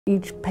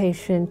Each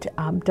patient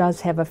does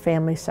have a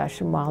family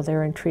session while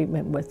they're in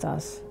treatment with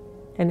us.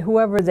 And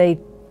whoever they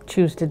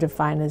choose to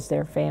define as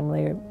their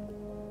family,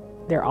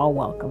 they're all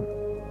welcome.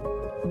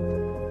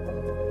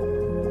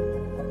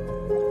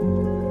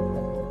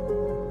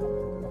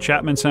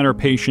 Chapman Center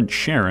patient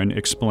Sharon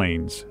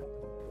explains.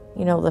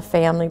 You know, the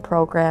family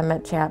program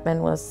at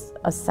Chapman was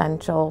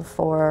essential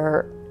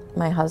for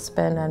my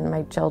husband and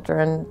my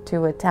children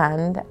to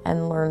attend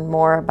and learn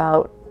more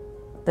about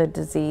the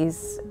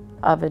disease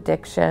of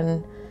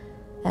addiction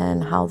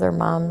and how their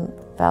mom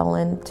fell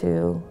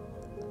into,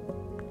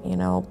 you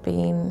know,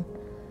 being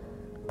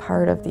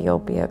part of the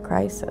opiate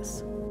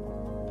crisis.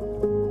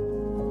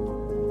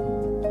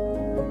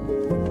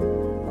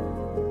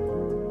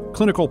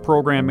 Clinical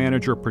Program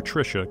Manager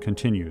Patricia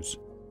continues.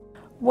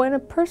 When a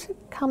person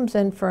comes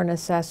in for an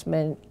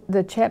assessment,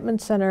 the Chapman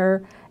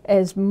Center,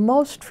 as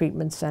most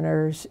treatment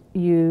centers,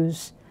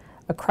 use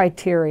a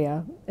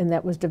criteria, and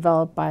that was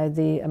developed by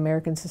the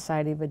American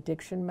Society of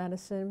Addiction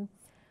Medicine.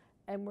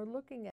 And we're looking at